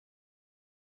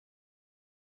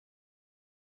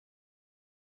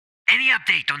Any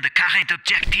update on the current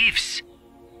objectives?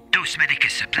 Those medical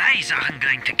supplies aren't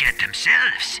going to get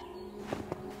themselves.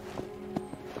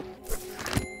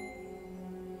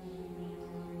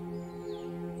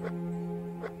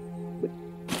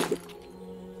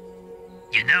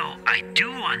 You know, I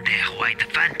do wonder why the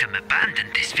Phantom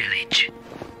abandoned this village.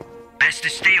 Best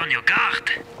to stay on your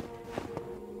guard.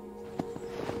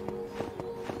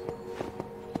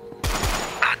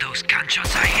 Are those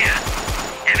gunshots I hear?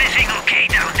 Everything okay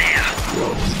down there?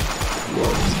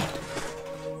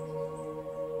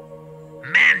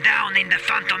 Man down in the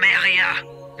Phantom area.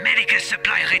 Medical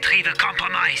supply retriever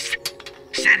compromised.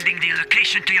 Sending the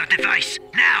location to your device,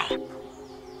 now!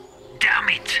 Damn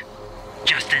it!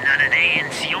 Just another day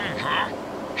in Sion, huh?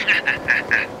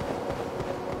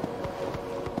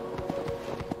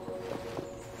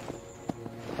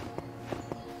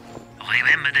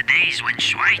 Remember the days when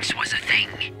Schweiz was a thing?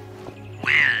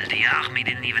 Well, the army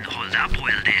didn't even hold up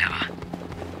well there.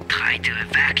 Tried to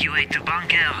evacuate the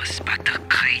bunkers, but the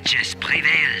creatures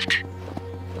prevailed.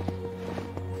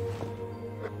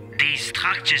 These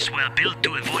structures were built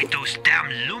to avoid those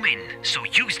damn lumen, so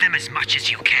use them as much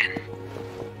as you can.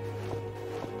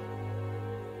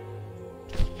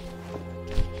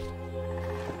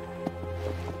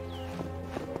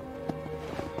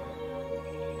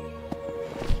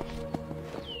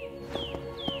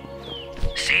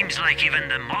 Seems like even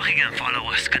the Morrigan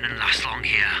followers couldn't last long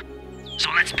here. So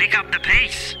let's pick up the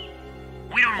pace.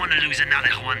 We don't want to lose another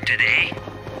one today.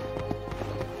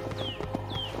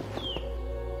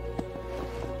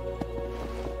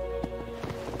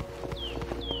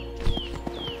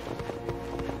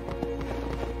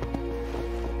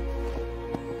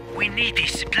 We need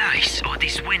these supplies, or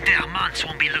these winter months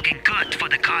won't be looking good for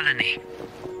the colony.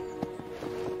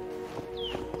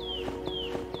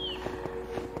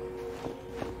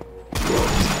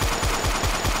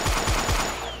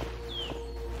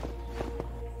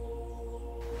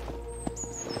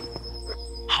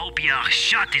 Hope your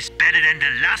shot is better than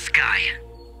the last guy.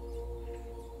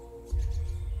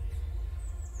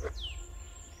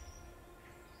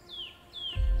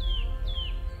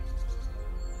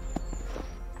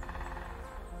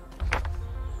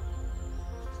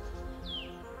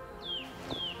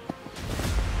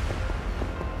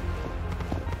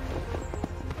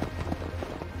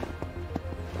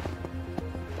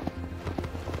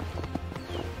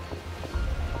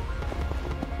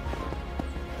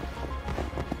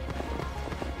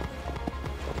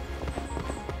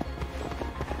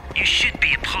 You should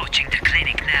be approaching the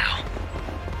clinic now.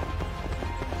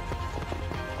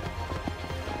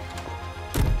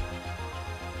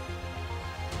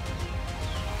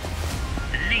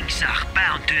 Links are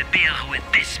bound to appear with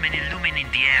this many lumen in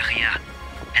the area,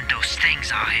 and those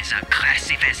things are as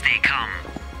aggressive as they come.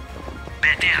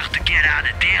 Better to get out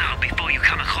of there before you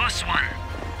come across one.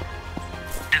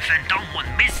 The Phantom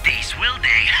won't miss these, will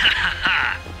they? Ha ha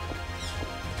ha!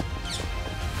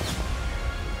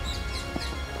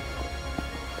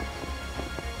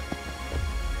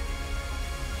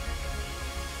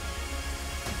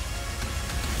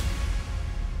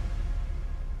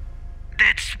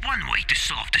 That's one way to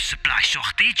solve the supply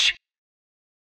shortage.